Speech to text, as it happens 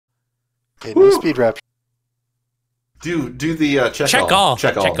Okay, no speed rap. Do the check all.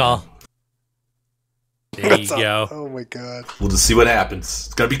 Check all. There you go. Oh my god. We'll just see what happens.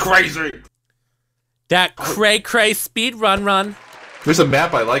 It's gonna be crazy. That cray speed run. There's a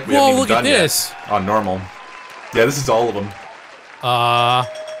map I like. We Whoa, haven't even look at done this. Yet. On normal. Yeah, this is all of them.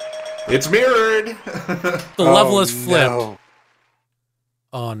 It's mirrored. The level is flipped. No.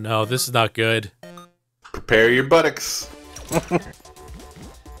 Oh no, this is not good. Prepare your buttocks.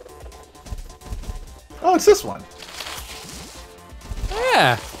 Oh, it's this one.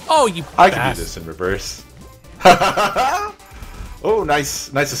 Yeah. Oh, you. I can do this in reverse. Oh,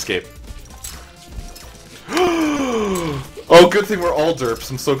 nice escape. Oh, good thing we're all derps.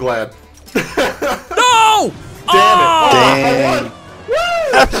 I'm so glad. No! Damn it! Oh, Dang.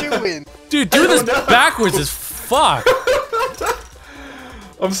 How'd you win? Dude, doing this backwards is fuck.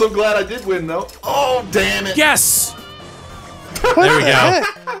 I'm so glad I did win, though. Oh, damn it! Yes! There we go.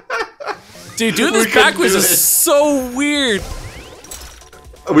 Dude, doing this backwards is so weird.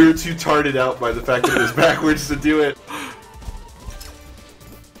 We were too tarded out by the fact that it was backwards to do it.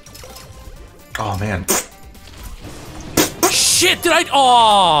 Oh, man. Shit, did I?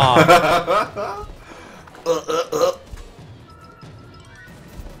 Aw!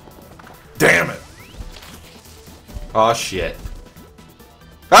 Damn it! Oh shit!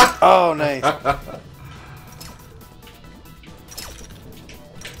 Oh, nice.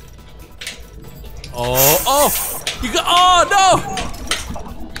 Oh! You got? Oh no!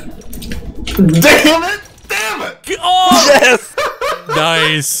 Damn it! Damn it! Oh! Yes!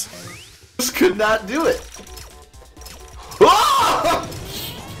 Nice. Just could not do it. Oh!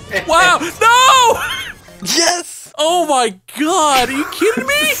 Wow! No! Yes! Oh my god! Are you kidding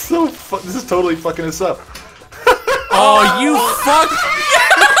me? So this is totally fucking us up. Oh, you fuck!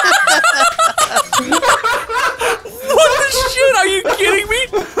 What the shit? Are you kidding me?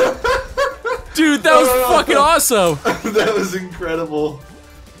 Dude, that was fucking awesome. That was incredible.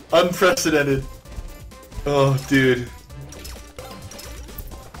 Unprecedented. Oh, dude.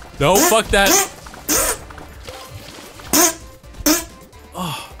 No, fuck that.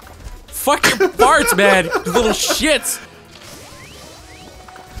 Oh, fuck your farts, man. You little shits.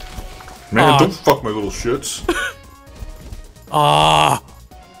 Man, don't fuck my little shits. Ah.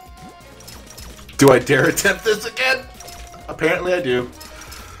 Do I dare attempt this again? Apparently I do.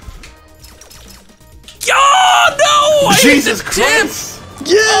 Oh, no! Jesus Christ!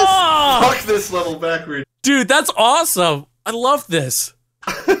 Yes! Oh. Fuck this level backward. Dude, that's awesome. I love this.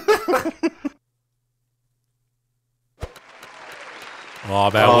 Oh,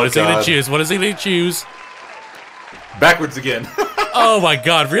 man. Oh, what is he going God. to choose? What is he going to choose? Backwards again. Oh, my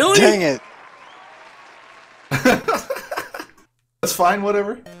God. Really? Dang it. That's fine,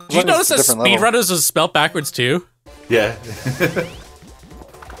 whatever. Did you notice that SpeedRunners is spelled backwards, too? Yeah.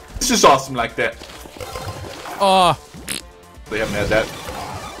 It's just awesome like that. Oh. They haven't had that.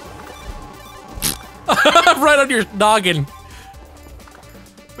 Right on your noggin.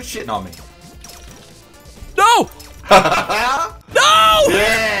 Quit shitting on me. No! No!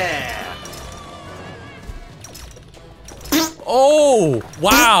 Yeah! Oh,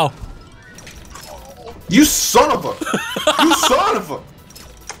 wow. You son of a! You son of a!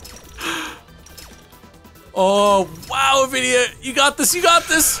 Oh, wow, Nvidia. You got this, you got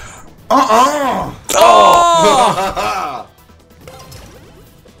this. Oh!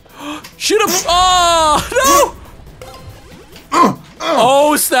 Shoot him. Oh, no.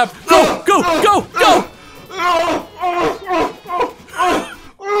 Oh, snap. Go, go, go, go.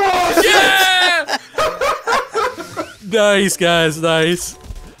 Yeah! Nice, guys, nice. I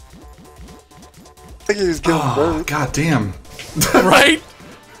think he was killing birds. God damn. Right?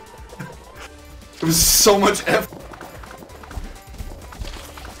 It was so much effort.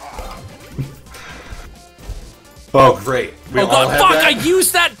 Oh, great. We Oh, all God, had fuck, that? I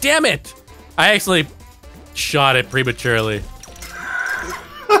used that, damn it. I actually shot it prematurely.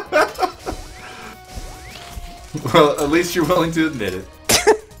 Well, at least you're willing to admit it.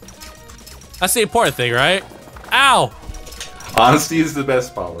 That's the important thing, right? Ow. Honesty is the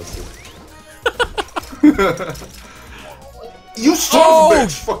best policy. You son of a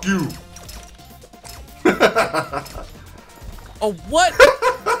bitch! Fuck you! Oh, what?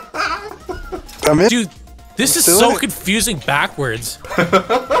 I'm in. Dude, this is still so in it. confusing backwards.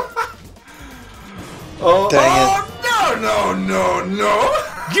 Oh, Dang no, no, no, no!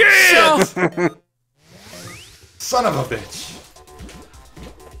 Yeah! Son of a bitch!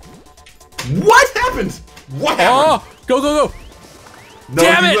 What happened? What happened? Oh, go, go, go. No,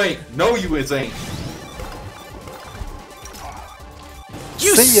 damn you it! ain't. No, you ain't.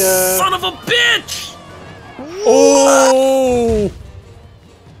 You See ya. son of a bitch! Oh!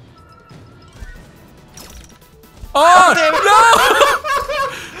 Oh,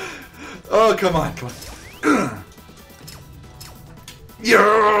 no! Oh, come on, come on.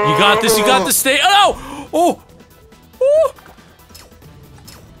 Yeah. You got this, you got this. Stay. Oh, no! Oh!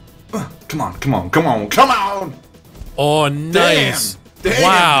 Come on, come on, come on, come on! Oh, nice. Damn.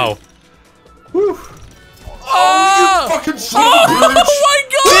 Wow. Whew. Oh, you fucking son of a bitch! Oh my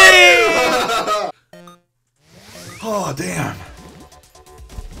god! Oh, damn.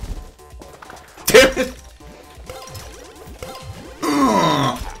 Damn it!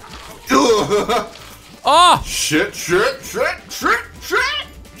 Oh! Shit, shit, shit, shit, shit,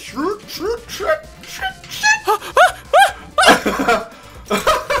 shit, shit, shit, shit.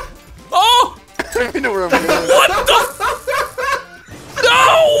 Oh! I don't even know where I'm going. What the?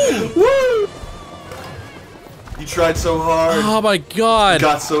 No! Woo! You tried so hard. Oh my god.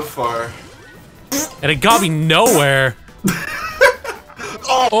 Got so far. And it got me nowhere.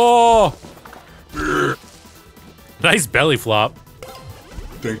 Oh! Nice belly flop.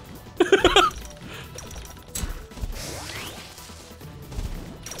 Dang.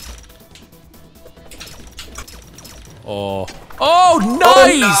 Oh. Oh,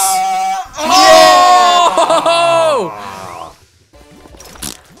 nice! Oh!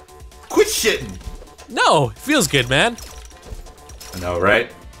 Quit shitting. No, it feels good, man. I know,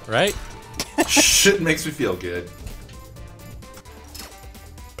 right? Right? Shit makes me feel good.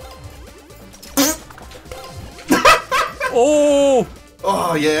 Oh!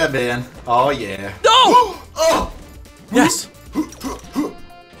 Oh yeah, man. Oh yeah. No! Oh! Yes!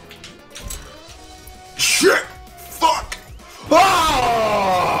 Shit! Fuck!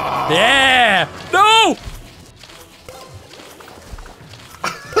 Ah! Yeah! No!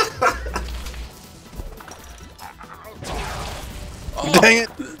 Dang it.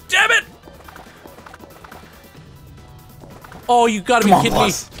 Damn it! Oh, you gotta Come on, be kidding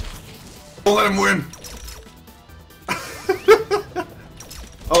boss. Don't let him win.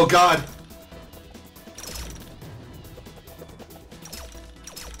 Oh god.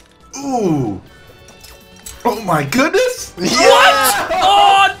 Ooh. Oh my goodness. me! What?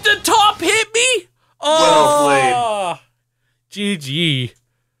 Oh, the top hit me? Oh! Well GG.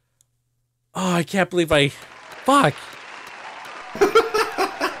 Oh, I can't believe I... Fuck.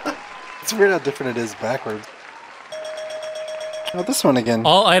 It's weird how different it is backwards. Oh, this one again.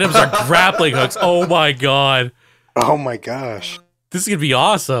 All items are grappling hooks. Oh my god. Oh my gosh. This is gonna be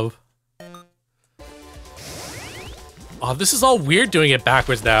awesome. Oh, this is all weird doing it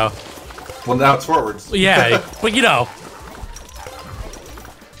backwards now. Well, now it's forwards. Yeah, but you know.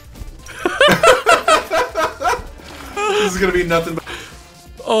 This is gonna be nothing but.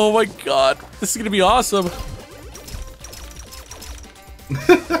 Oh my god. This is gonna be awesome.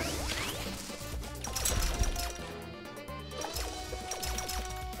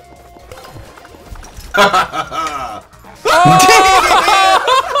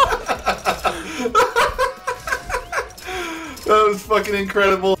 That was fucking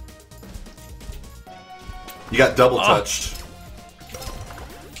incredible. You got double touched.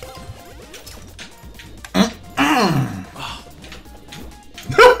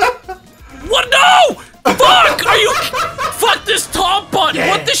 What? No! Fuck! Are you? Fuck this top button! Yeah.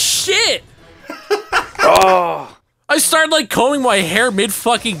 What the shit? Oh. I started like combing my hair mid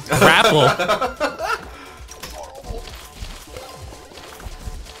fucking grapple.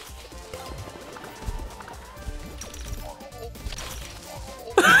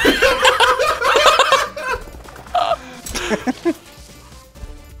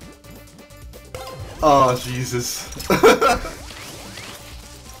 Oh Jesus.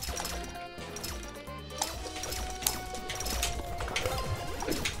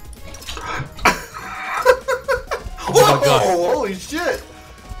 Oh my god. Holy shit!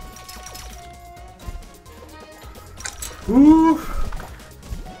 Ooh.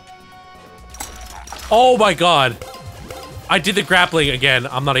 Oh my god. I did the grappling again.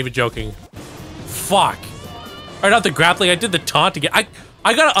 I'm not even joking. Fuck. Or not the grappling, I did the taunt again. I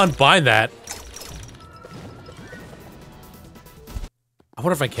gotta unbind that. I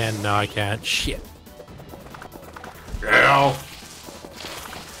wonder if I can. No, I can't. Shit. Ow.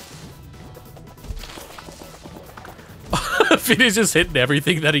 Finn is just hitting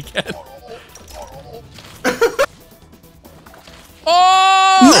everything that he can.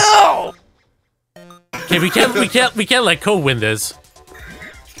 Oh! No! Okay, we can't let Cole win this.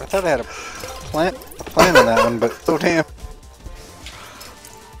 I thought I had a plan on that one, but oh damn.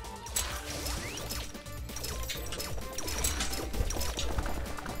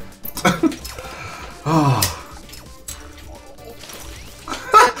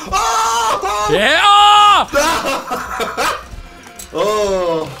 Yeah!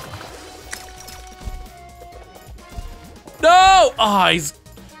 Oh. no! Ah, he's...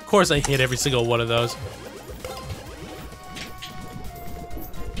 Of course I hit every single one of those.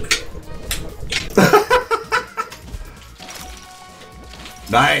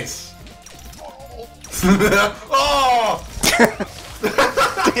 Nice. Oh!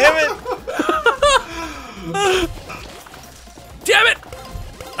 Damn it! Damn it!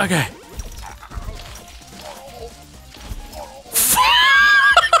 Okay.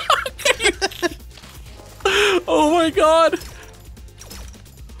 Oh my god.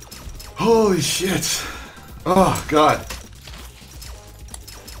 Holy shit. Oh god.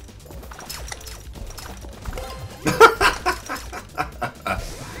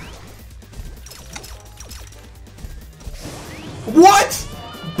 What?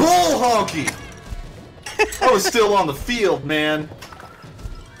 Bull honky! I was still on the field, man.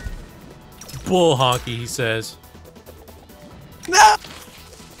 Bull honky, he says. No!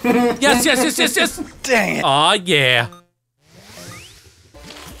 Yes, yes, yes, yes, yes! Dang it! Aw, yeah.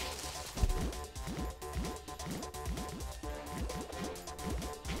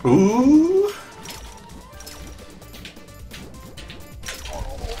 Ooh.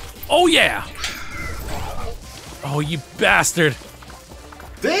 Oh, yeah! Oh, you bastard!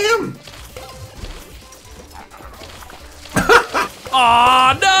 Damn!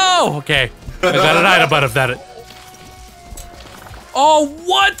 Aw, no! Okay, I got an item out of that. Oh,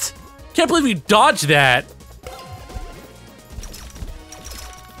 what? Can't believe we dodged that.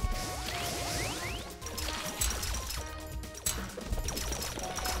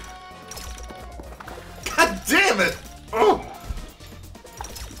 God damn it! Oh.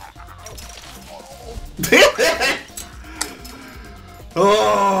 Damn it!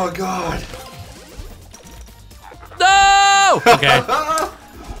 Oh god! No! Okay.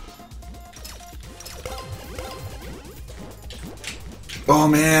 Oh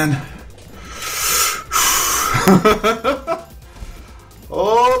man!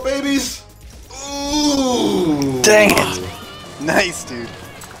 Oh babies! Ooh! Dang it! Nice, dude.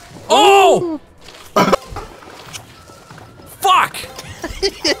 Oh! Fuck!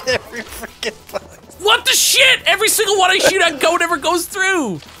 Every freaking box. What the shit? Every single one I shoot at go never goes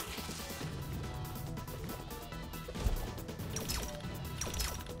through.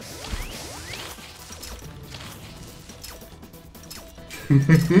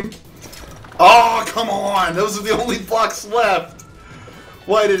 Oh, come on! Those are the only blocks left!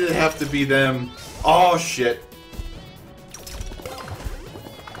 Why did it have to be them? Oh, shit.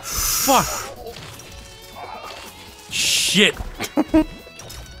 Fuck. Shit.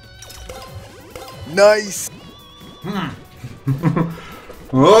 Nice.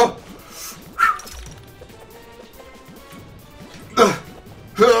 Oh!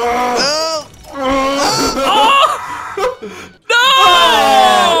 No!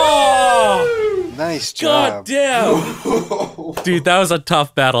 Nice God job. damn. Dude, that was a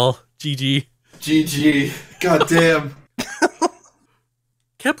tough battle. GG. GG. God damn.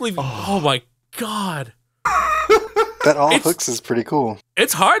 Can't believe. Oh my god. That all hooks is pretty cool.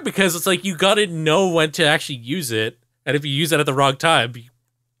 It's hard because it's like you gotta know when to actually use it, and if you use it at the wrong time, you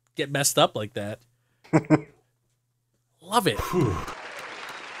get messed up like that. Love it.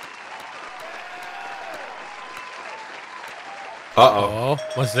 Uh-oh. Oh,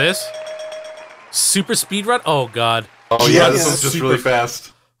 what's this? Super speed run? Oh god. Oh yeah, this Yes. one's just Super- really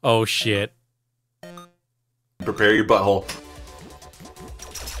fast. Oh shit. Prepare your butthole.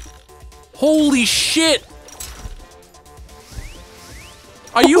 Holy shit!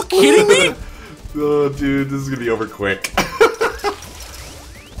 Are you kidding me? Oh, dude, this is gonna be over quick.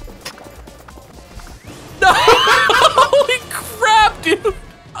 No! Holy crap, dude!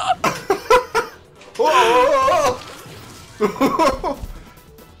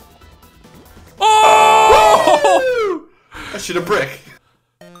 Oh! I should have brick.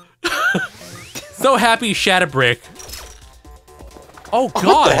 So happy you shat a brick. Oh god.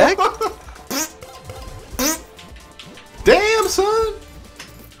 What the heck? Damn, son!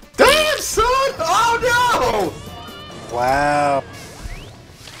 Damn, son! Oh no! Wow.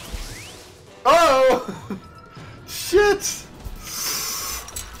 Oh! Shit!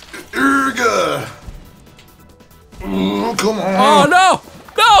 Urga! Oh, come on! Oh no!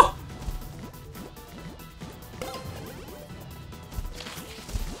 No!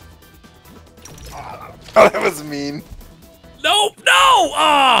 Oh, that was mean. Nope! No!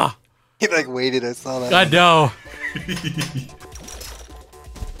 Ah! He like waited. I saw that. God no.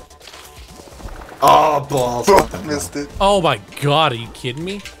 Oh, balls! Oh, missed it. Oh my god, are you kidding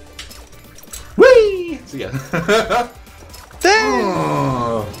me? Whee! See ya. Dang.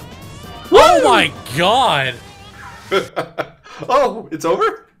 Oh my god! Oh, it's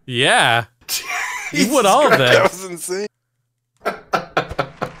over? Yeah. You Jesus would all of That that. was insane.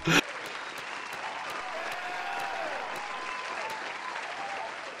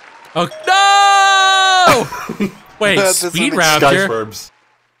 Oh no! Wait, That doesn't Speed make Sky Raptor. Sperms.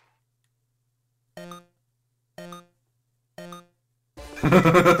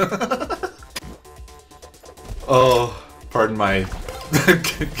 Oh, pardon my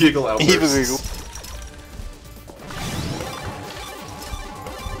giggle outbursts. Evil giggle.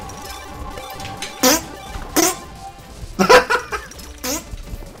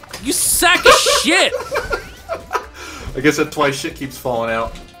 You sack of shit! I guess that's why shit keeps falling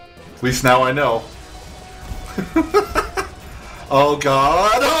out. At least now I know. Oh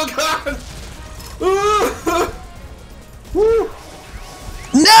god! Oh god! Woo!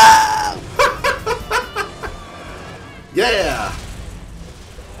 No! Yeah!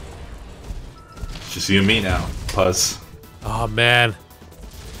 It's just you and me now, Puzz. Oh man.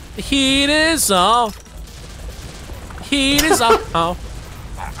 The heat is on. Heat is on.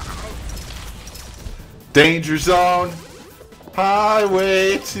 Danger zone!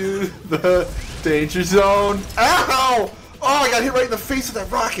 Highway to the danger zone! Ow! Oh, I got hit right in the face with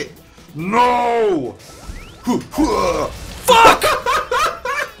that rocket! No! Fuck!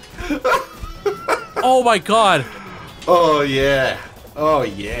 Oh my god. Oh yeah! Oh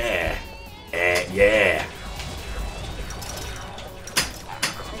yeah! Yeah!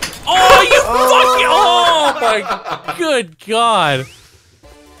 Oh, you fucking. Oh my good god.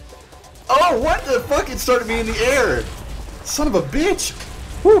 Oh, what the fuck? It started me in the air! Son of a bitch!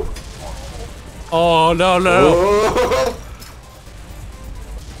 Whew. Oh no no. Oh.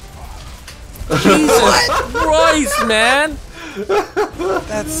 Jesus Christ, man.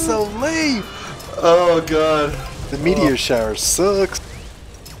 That's so lame. Oh god. The meteor shower sucks.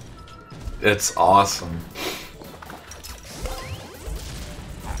 It's awesome.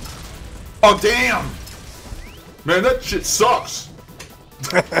 Oh damn! Man, that shit sucks!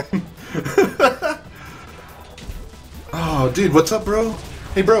 Oh dude, what's up, bro?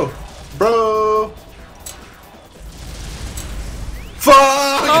 Hey bro. Bro! Fuck!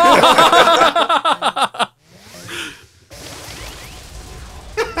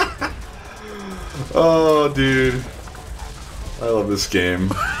 Oh dude. I love this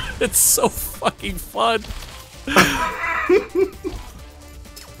game. It's so fucking fun.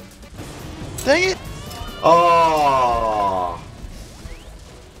 Dang it! Oh.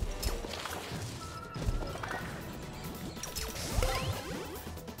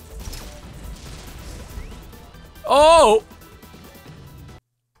 Oh!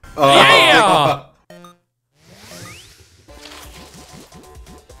 Oh. Yeah!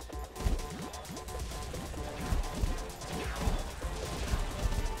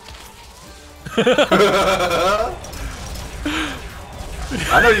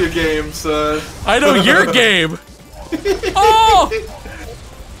 I know your game, son. I know your game! Oh!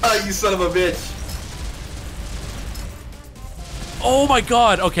 Oh, you son of a bitch. Oh my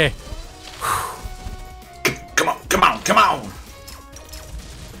god, okay. Come on, come on, come on.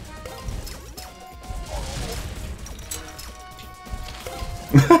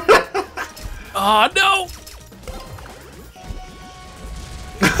 Oh no!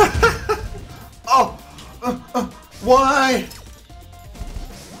 Oh, why?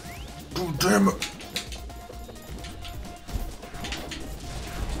 Oh, damn it.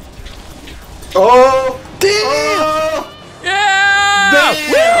 Oh, Damn! oh, Yeah! damn.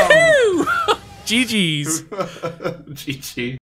 Woohoo! GG's. GG.